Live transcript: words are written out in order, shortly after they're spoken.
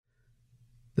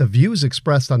The views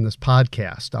expressed on this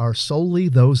podcast are solely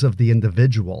those of the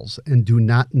individuals and do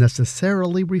not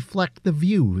necessarily reflect the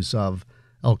views of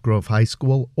Elk Grove High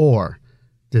School or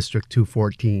District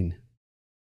 214.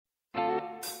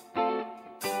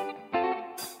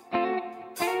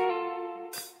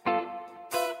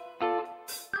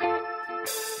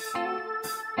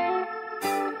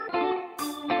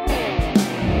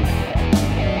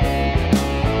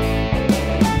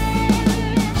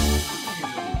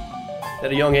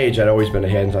 At a young age, I'd always been a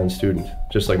hands-on student,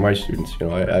 just like my students. You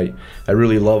know, I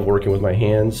really loved working with my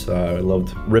hands. I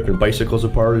loved ripping bicycles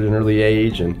apart at an early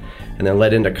age, and then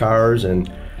led into cars. And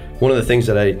one of the things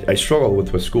that I struggled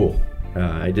with was school.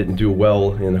 I didn't do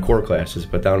well in the core classes,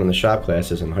 but down in the shop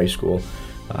classes in high school,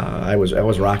 I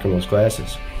was rocking those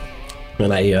classes.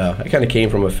 And I kind of came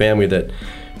from a family that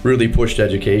really pushed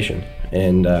education,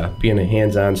 and being a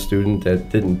hands-on student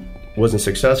that wasn't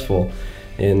successful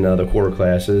in the core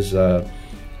classes,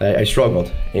 I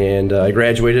struggled, and I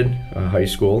graduated high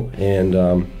school,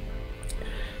 and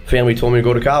family told me to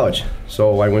go to college.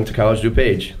 So I went to College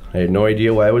DuPage. I had no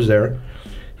idea why I was there,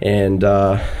 and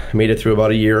made it through about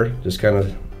a year. Just kind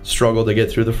of struggled to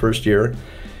get through the first year,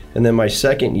 and then my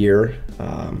second year,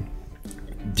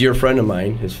 dear friend of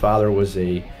mine, his father was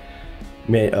a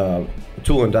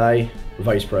tool and die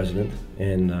vice president,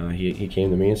 and he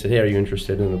came to me and said, "Hey, are you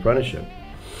interested in an apprenticeship?"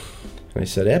 And I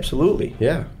said, "Absolutely,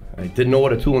 yeah." I didn't know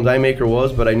what a tool and die maker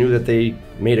was, but I knew that they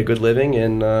made a good living,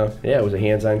 and it was a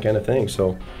hands-on kind of thing.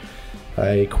 So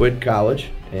I quit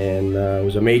college, and it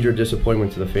was a major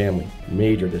disappointment to the family,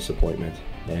 major disappointment.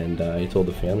 And I told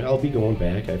the family, I'll be going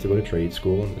back. I have to go to trade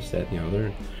school and this, that, and the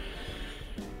other.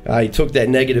 I took that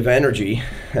negative energy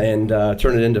and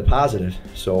turned it into positive.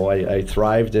 So I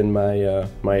thrived in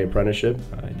my apprenticeship.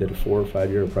 I did a 4 or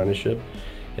 5 year apprenticeship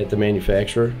at the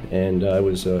manufacturer, and I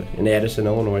was in Addison,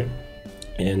 Illinois.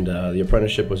 And the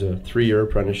apprenticeship was a 3-year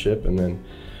apprenticeship, and then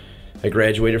I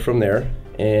graduated from there.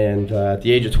 And at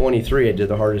the age of 23, I did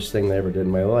the hardest thing I ever did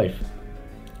in my life.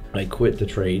 I quit the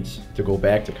trades to go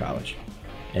back to college.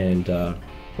 And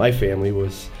my family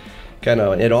was kind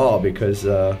of in awe because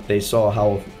they saw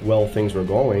how well things were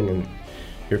going, and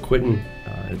you're quitting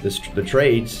the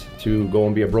trades to go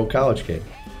and be a broke college kid.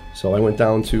 So I went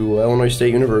down to Illinois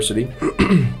State University,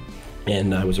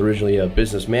 and I was originally a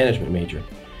business management major.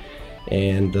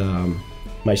 And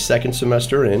my second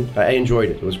semester in, I enjoyed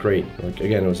it. It was great.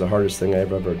 Again, it was the hardest thing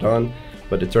I've ever done,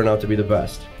 but it turned out to be the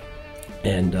best.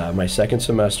 And my second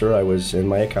semester, I was in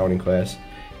my accounting class,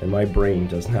 and my brain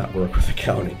does not work with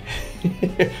accounting.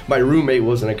 My roommate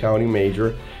was an accounting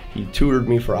major. He tutored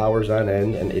me for hours on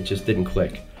end, and it just didn't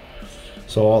click.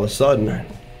 So all of a sudden, I'm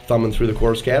thumbing through the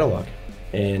course catalog,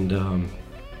 and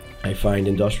I find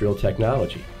industrial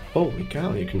technology. Holy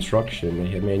cow, they had construction,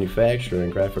 they had manufacturing,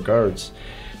 graphic arts.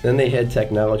 Then they had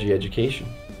technology education,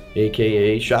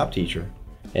 AKA shop teacher.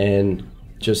 And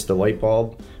just the light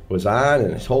bulb was on,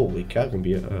 and it's, holy cow, I can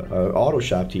be an auto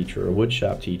shop teacher, a wood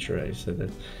shop teacher. I said,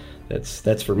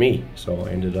 that's for me. So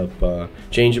I ended up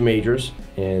changing majors,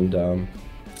 and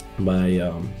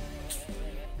my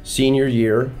senior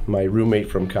year, my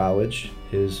roommate from college,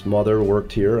 his mother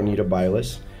worked here, Anita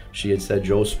Bilas. She had said,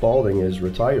 "Joe Spalding is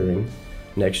retiring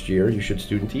next year, you should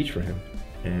student teach for him."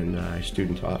 And I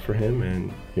student taught for him,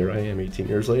 and here I am 18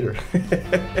 years later.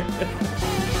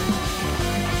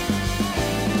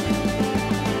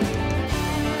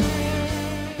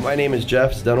 My name is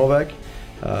Jeff Zdenovec.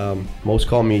 Most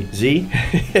call me Z.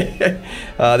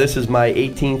 This is my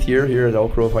 18th year here at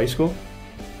Elk Grove High School,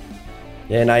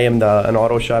 and I am an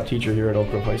auto shop teacher here at Elk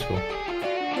Grove High School.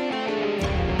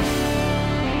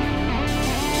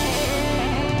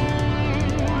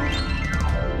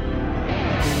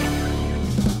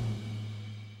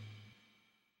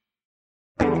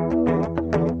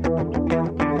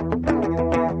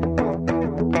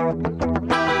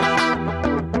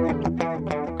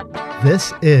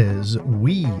 This is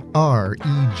We Are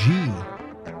EG,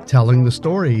 telling the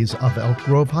stories of Elk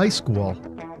Grove High School,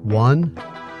 one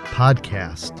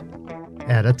podcast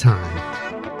at a time.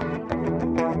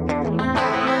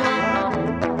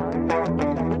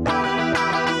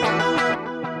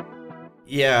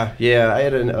 Yeah. I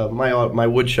had my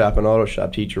wood shop and auto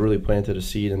shop teacher really planted a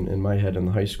seed in my head in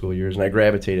the high school years, and I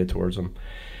gravitated towards them.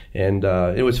 And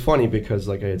it was funny because,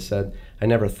 like I had said, I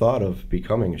never thought of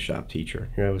becoming a shop teacher.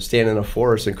 You know, I was standing in a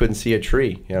forest and couldn't see a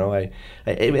tree. You know, I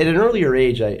at an earlier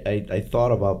age, I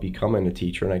thought about becoming a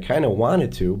teacher, and I kind of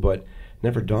wanted to, but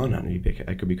never dawned on me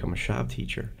I could become a shop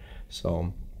teacher.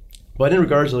 So, but in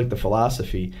regards to like the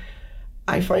philosophy,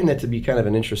 I find that to be kind of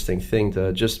an interesting thing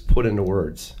to just put into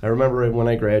words. I remember when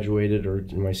I graduated, or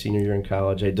in my senior year in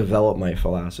college, I developed my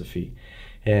philosophy.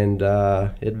 And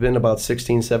it'd been about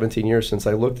 16, 17 years since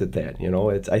I looked at that.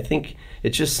 I think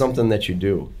it's just something that you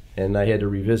do. And I had to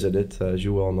revisit it, as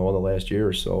you well know, the last year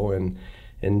or so. And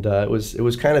it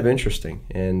was kind of interesting.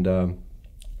 And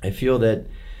I feel that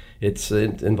it's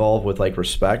involved with like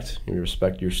respect. You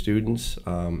respect your students,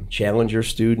 challenge your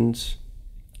students,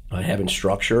 having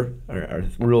structure are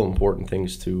real important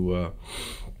things to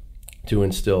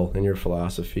instill in your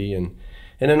philosophy. And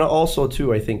then also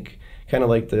too, I think, kind of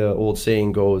like the old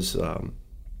saying goes, it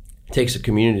takes a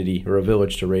community or a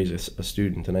village to raise a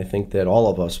student, and I think that all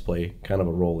of us play kind of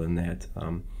a role in that.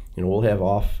 We'll have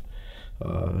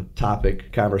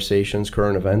off-topic conversations,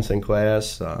 current events in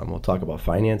class. We'll talk about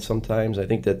finance sometimes. I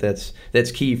think that's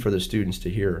key for the students to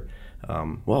hear.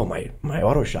 Well, my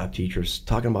auto shop teacher's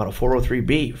talking about a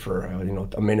 403B for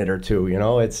a minute or two.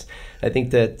 I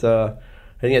think that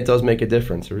does make a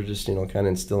difference. We're just kind of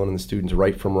instilling in the students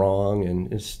right from wrong,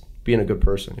 and it's being a good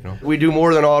person. We do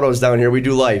more than autos down here. We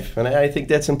do life, and I think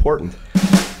that's important.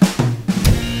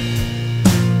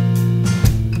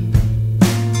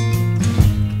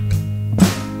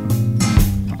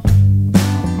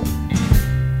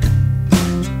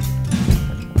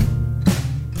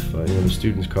 The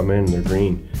students come in, they're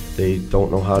green. They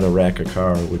don't know how to rack a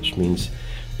car, which means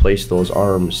place those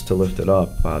arms to lift it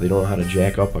up. They don't know how to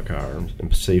jack up a car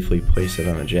and safely place it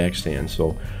on a jack stand.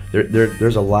 So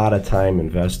there's a lot of time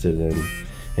invested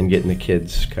in getting the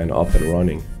kids kind of up and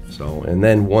running. So, and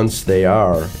then once they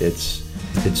are, it's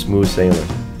smooth sailing.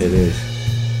 It is.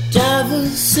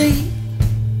 Driver's seat,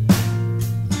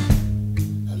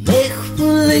 make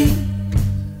believe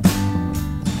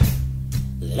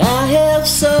that I have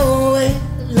somewhere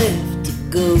left to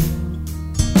go.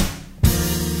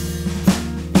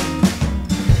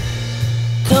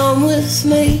 Come with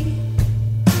me,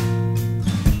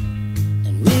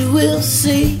 and we will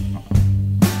see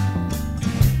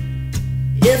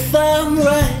if I'm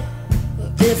right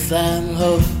or if I'm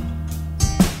wrong.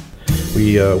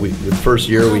 The first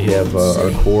year we have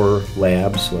our core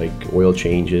labs like oil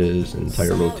changes and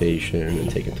tire rotation and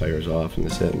taking tires off and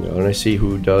this, that, and the other. And I see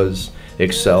who does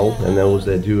excel, and those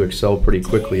that do excel pretty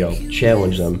quickly, I'll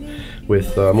challenge them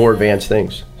with more advanced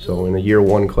things. So in a year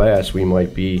one class,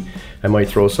 I might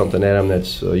throw something at them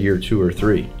that's year 2 or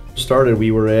 3.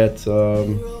 We were at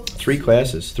 3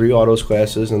 classes, 3 autos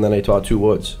classes, and then I taught 2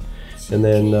 woods. And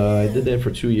then I did that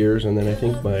for 2 years, and then I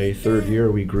think my 3rd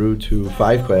year we grew to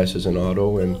 5 classes in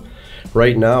auto, and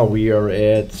right now we are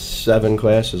at 7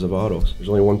 classes of autos. There's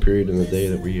only one period in the day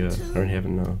that we aren't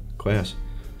having a class.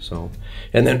 So,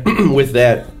 and then with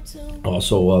that,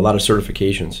 also a lot of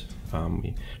certifications.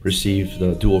 We receive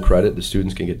the dual credit. The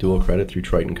students can get dual credit through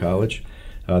Triton College.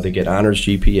 They get honors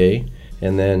GPA.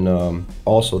 And then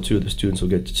also, too, the students will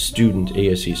get student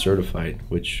ASE certified,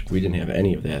 which we didn't have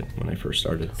any of that when I first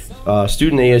started.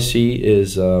 Student ASE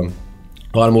is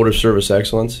automotive service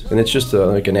excellence, and it's just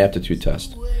like an aptitude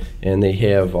test. And they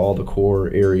have all the core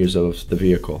areas of the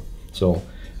vehicle. So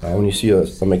when you see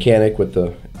a mechanic with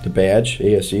the badge,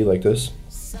 ASE, like this,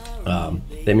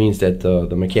 that means that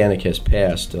the mechanic has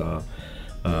passed a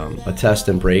test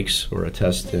in brakes, or a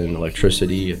test in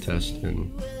electricity, a test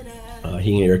in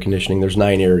heating and air conditioning. There's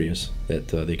 9 areas that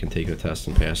they can take a test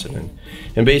and pass it in.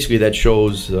 And basically that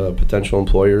shows potential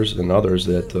employers and others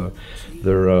that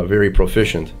they're very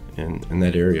proficient in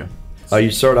that area. You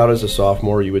start out as a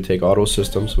sophomore, you would take auto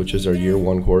systems, which is our year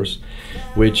 1 course,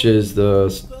 which is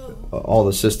all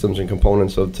the systems and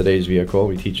components of today's vehicle.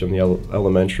 We teach them the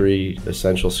elementary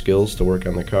essential skills to work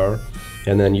on the car.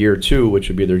 And then year 2, which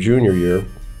would be their junior year,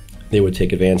 they would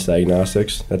take advanced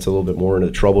diagnostics. That's a little bit more into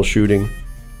troubleshooting,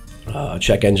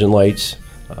 check engine lights,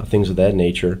 things of that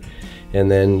nature. And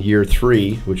then year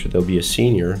 3, which they'll be a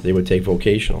senior, they would take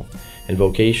vocational. And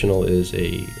vocational is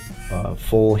a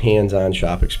full hands-on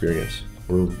shop experience.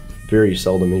 We're very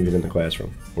seldom even in the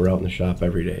classroom. We're out in the shop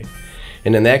every day.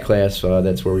 And in that class,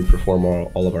 that's where we perform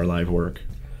all of our live work.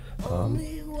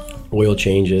 Oil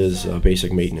changes,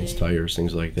 basic maintenance, tires,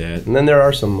 things like that. And then there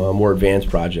are some more advanced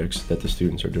projects that the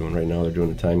students are doing right now. They're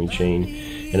doing a timing chain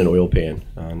and an oil pan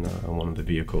on one of the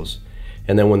vehicles.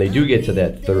 And then when they do get to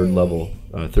that 3rd level,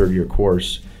 3rd year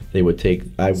course, I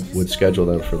would schedule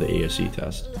them for the ASE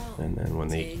test. And then when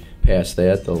they pass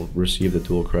that, they'll receive the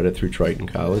dual credit through Triton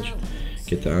College,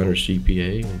 get the honors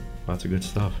GPA, and lots of good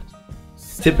stuff.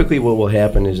 Typically what will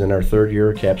happen is in our 3rd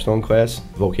year capstone class,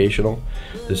 vocational,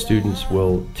 the students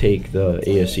will take the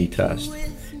ASE test.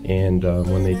 And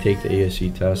when they take the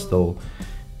ASE test,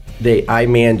 I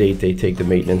mandate they take the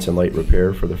maintenance and light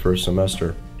repair for the first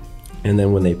semester. And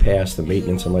then when they pass the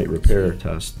maintenance and light repair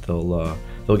test, they'll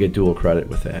get dual credit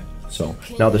with that. So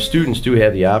now the students do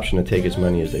have the option to take as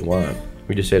many as they want.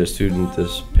 We just had a student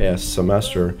this past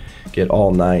semester get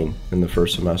all 9 in the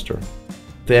first semester.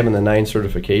 If they having the 9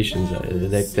 certifications,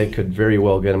 that could very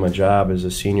well get him a job as a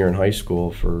senior in high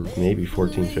school for maybe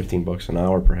 $14-15 an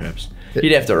hour, perhaps.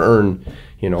 He'd have to earn,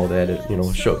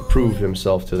 that, prove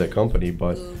himself to the company,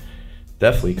 but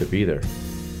definitely could be there.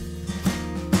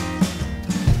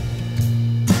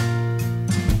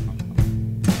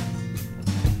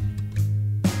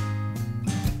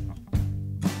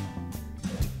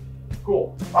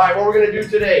 Cool. All right, what we're going to do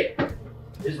today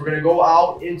is we're going to go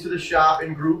out into the shop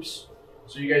in groups.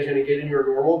 So you guys are going to get in your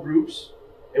normal groups,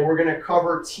 and we're going to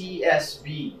cover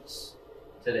TSBs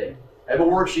today. I have a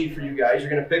worksheet for you guys. You're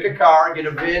going to pick a car, get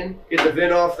the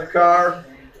VIN off the car,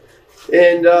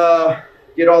 and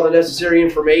get all the necessary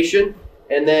information.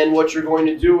 And then what you're going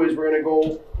to do is we're going to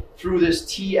go through this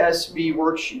TSB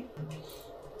worksheet.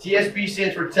 TSB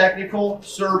stands for Technical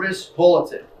Service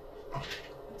Bulletin.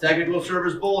 Technical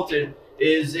Service Bulletin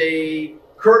is a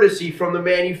courtesy from the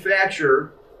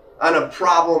manufacturer on a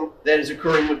problem that is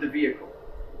occurring with the vehicle.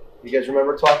 You guys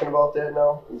remember talking about that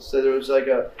now? So there's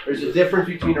a difference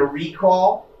between a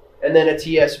recall and then a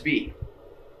TSB.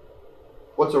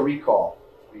 What's a recall?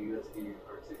 You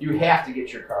have to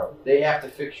get your car. They have to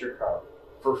fix your car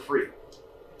for free,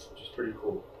 which is pretty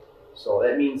cool. So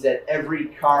that means that every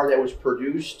car that was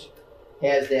produced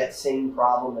has that same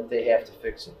problem that they have to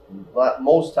fix it. But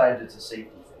most times it's a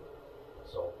safety thing.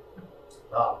 So,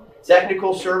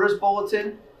 Technical Service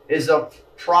Bulletin is a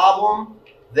problem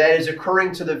that is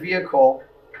occurring to the vehicle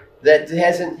that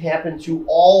hasn't happened to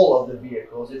all of the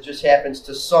vehicles. It just happens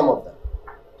to some of them.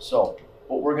 So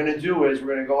what we're going to do is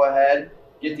we're going to go ahead,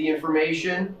 get the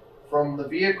information from the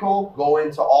vehicle, go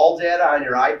into All Data on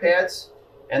your iPads,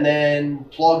 and then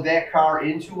plug that car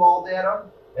into All Data,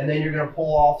 and then you're going to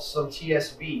pull off some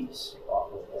TSBs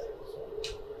off of that.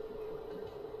 So,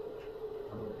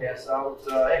 I'm going to pass out,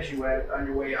 actually on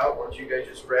your way out, why don't you guys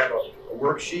just grab a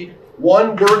worksheet.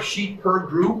 One worksheet per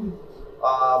group.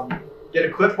 Get a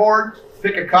clipboard,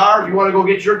 pick a car. If you want to go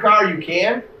get your car, you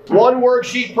can. One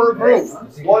worksheet per group.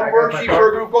 One worksheet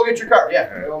per group. Go get your car.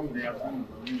 Yeah.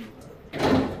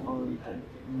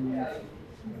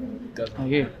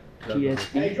 Here.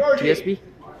 TSB. TSB?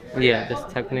 Yeah, this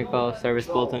Technical Service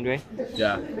Bulletin, right?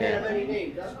 Yeah. Yeah.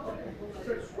 Maybe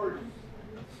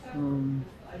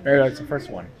that's the first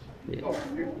one. Yeah.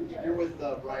 You're with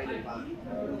Brian and Bonnie.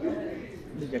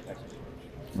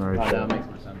 Alright. That makes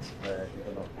more sense.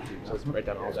 So let's write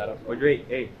down all data.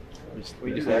 Hey.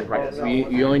 We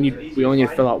only need to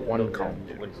fill out one column.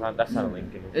 That's not a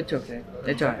link. It's okay.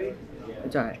 It's alright.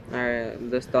 It's alright. Alright,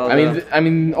 list all I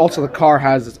mean, also the car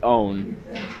has its own.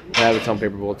 It has its own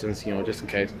paper bulletins, just in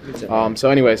case. So,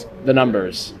 anyways, the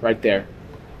numbers right there.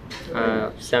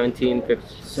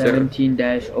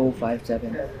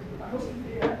 17-057.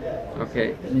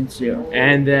 Okay. And 0.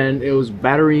 And then it was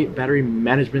battery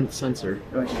management sensor.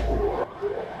 Right.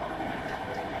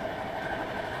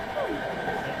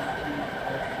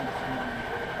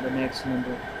 The next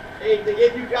number. Hey, to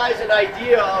give you guys an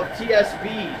idea of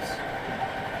TSBs.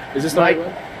 Is this the right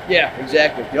one? Yeah,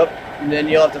 exactly. Yep. And then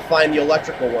you'll have to find the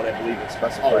electrical one, I believe it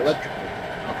specifies. Oh, electrical.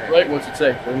 Okay. Right, what's it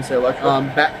say? Doesn't it say electrical?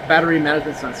 Battery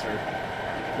management sensor.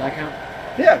 Does that count?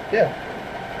 Yeah.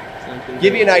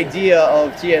 Give you an idea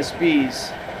of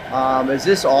TSBs. Is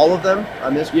this all of them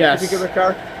on this particular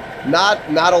car?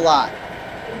 Not a lot.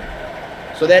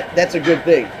 So that's a good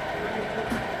thing.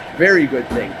 Very good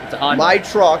thing. It's a Honda. My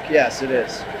truck, yes, it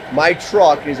is. My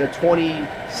truck is a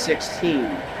 2016,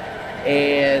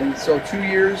 and so 2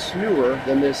 years newer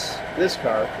than this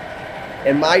car.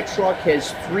 And my truck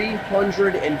has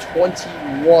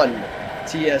 321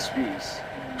 TSBs.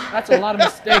 That's a lot of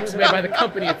mistakes made by the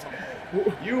company.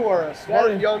 You are a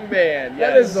smart young man.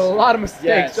 That Yes. is a lot of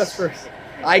mistakes just for.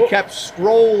 I kept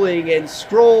scrolling and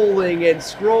scrolling and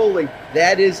scrolling.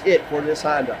 That is it for this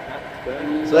Honda.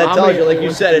 So that tells you, like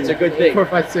you said, it's a good thing. 4,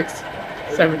 5, 6,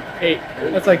 7, 8.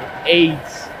 That's like 8.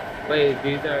 Wait,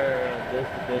 these are this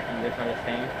and this are the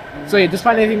same? So yeah, just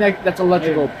find anything that's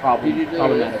electrical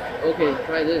problematic. Okay,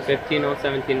 try this.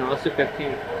 15-017, also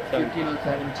 15-17.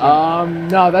 15-017.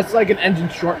 No, that's like an engine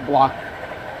short block.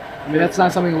 I mean, that's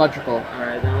not something electrical.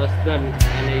 Alright, then let's do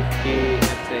NHD,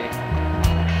 let's say.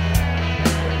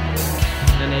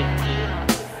 NHD.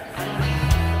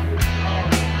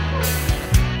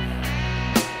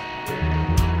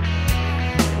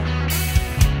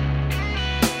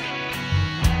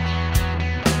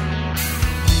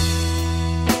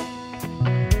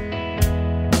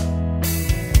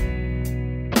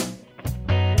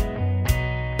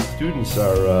 Students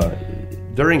are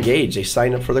they're engaged. They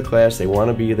sign up for the class. They want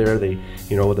to be there. They,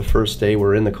 the first day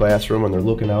we're in the classroom and they're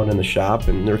looking out in the shop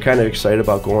and they're kind of excited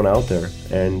about going out there.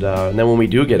 And then when we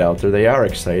do get out there, they are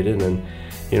excited. And,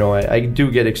 I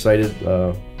do get excited,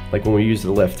 like when we use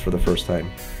the lift for the first time.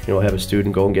 Have a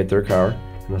student go and get their car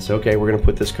and they'll say, okay, we're going to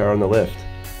put this car on the lift.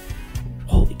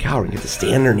 Holy cow, we're going to get to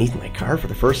stand underneath my car for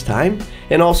the first time?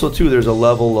 And also, too, there's a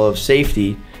level of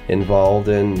safety involved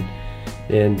and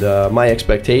my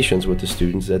expectations with the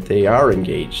students that they are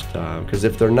engaged. Because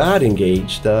if they're not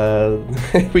engaged,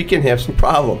 we can have some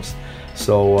problems.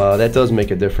 So that does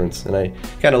make a difference. And I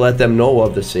kind of let them know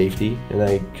of the safety, and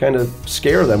I kind of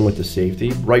scare them with the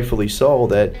safety, rightfully so,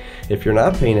 that if you're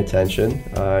not paying attention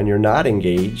and you're not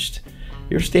engaged,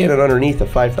 you're standing underneath a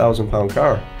 5,000-pound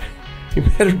car. You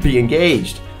better be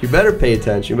engaged. You better pay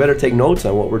attention. You better take notes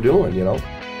on what we're doing,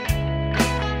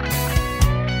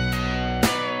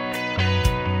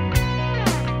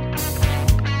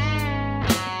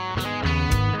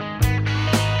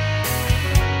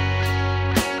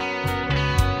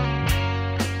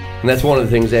 And that's one of the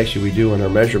things actually we do in our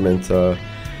measurement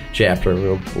chapter,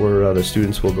 where the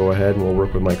students will go ahead and we'll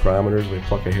work with micrometers. We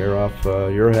pluck a hair off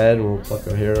your head and we'll pluck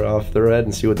a hair off their head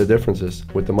and see what the difference is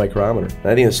with the micrometer. And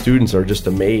I think the students are just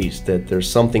amazed that there's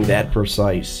something that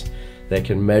precise that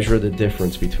can measure the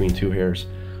difference between two hairs.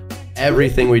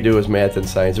 Everything we do is math and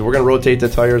science. If we're going to rotate the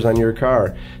tires on your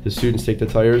car, the students take the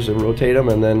tires and rotate them,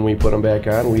 and then we put them back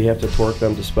on. We have to torque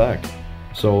them to spec.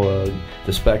 So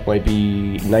the spec might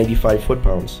be 95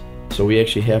 foot-pounds. So we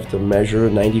actually have to measure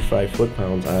 95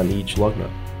 foot-pounds on each lug nut.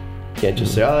 Can't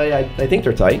just say, oh, I think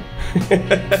they're tight.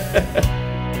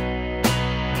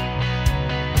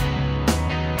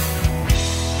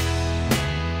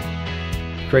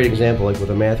 Great example, like with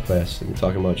a math class, and you're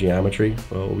talking about geometry.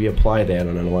 Well, we apply that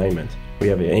on an alignment. We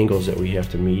have the angles that we have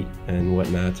to meet and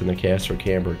whatnot in the cast or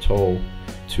camber toe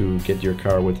to get your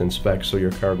car within spec so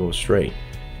your car goes straight.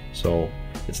 So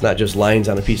it's not just lines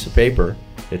on a piece of paper.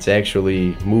 It's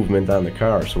actually movement on the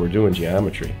car, so we're doing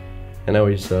geometry. And I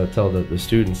always tell the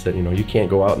students that, you can't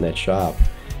go out in that shop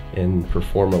and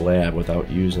perform a lab without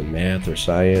using math or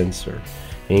science or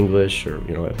English or,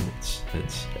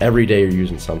 it's every day you're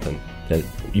using something that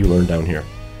you learn down here.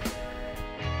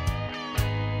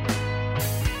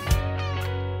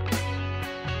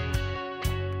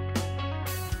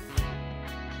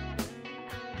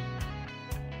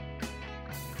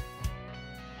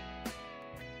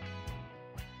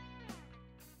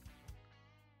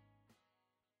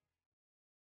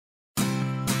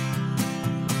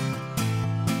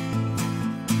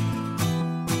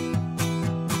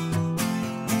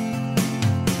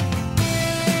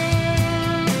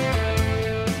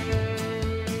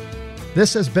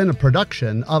 This has been a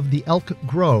production of the Elk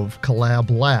Grove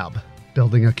Collab Lab,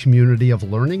 building a community of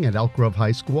learning at Elk Grove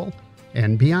High School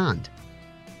and beyond.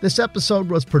 This episode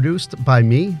was produced by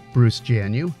me, Bruce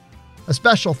Janu. A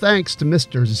special thanks to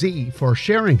Mr. Z for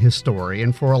sharing his story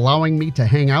and for allowing me to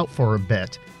hang out for a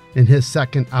bit in his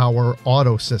second-hour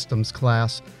auto systems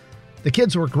class. The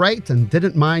kids were great and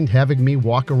didn't mind having me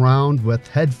walk around with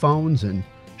headphones and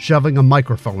shoving a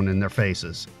microphone in their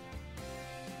faces.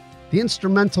 The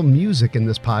instrumental music in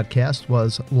this podcast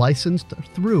was licensed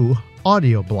through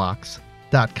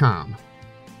audioblocks.com.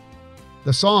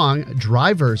 The song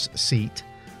Driver's Seat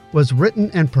was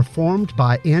written and performed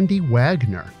by Andy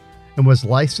Wagner and was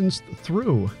licensed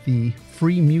through the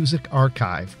Free Music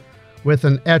Archive with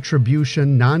an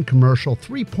Attribution Non-Commercial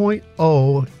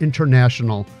 3.0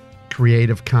 International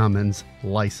Creative Commons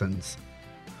license.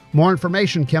 More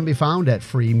information can be found at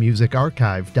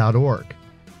freemusicarchive.org.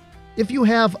 If you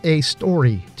have a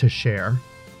story to share,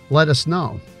 let us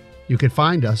know. You can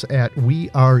find us at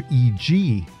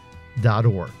wereg.org.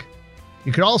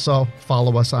 You can also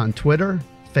follow us on Twitter,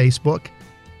 Facebook,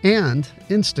 and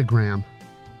Instagram.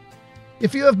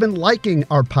 If you have been liking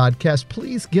our podcast,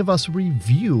 please give us a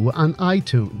review on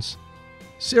iTunes.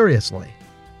 Seriously,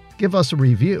 give us a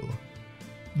review.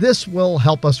 This will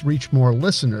help us reach more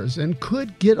listeners and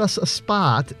could get us a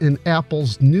spot in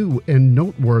Apple's new and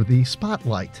noteworthy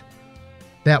spotlight.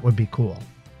 That would be cool.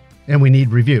 And we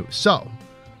need reviews. So,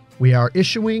 we are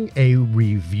issuing a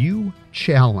review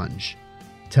challenge.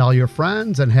 Tell your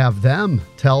friends and have them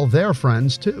tell their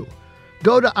friends too.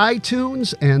 Go to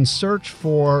iTunes and search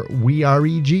for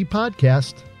WeREG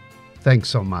Podcast. Thanks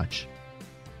so much.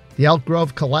 The Elk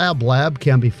Grove Collab Lab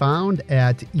can be found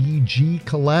at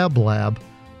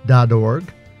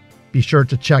egcollablab.org. Be sure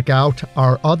to check out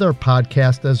our other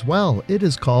podcast as well. It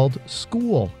is called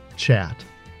School Chat.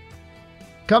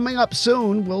 Coming up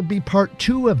soon will be part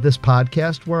 2 of this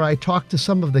podcast, where I talk to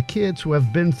some of the kids who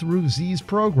have been through Z's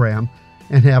program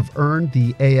and have earned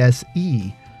the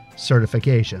ASE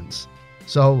certifications.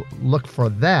 So look for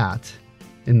that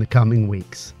in the coming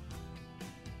weeks.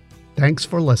 Thanks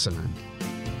for listening.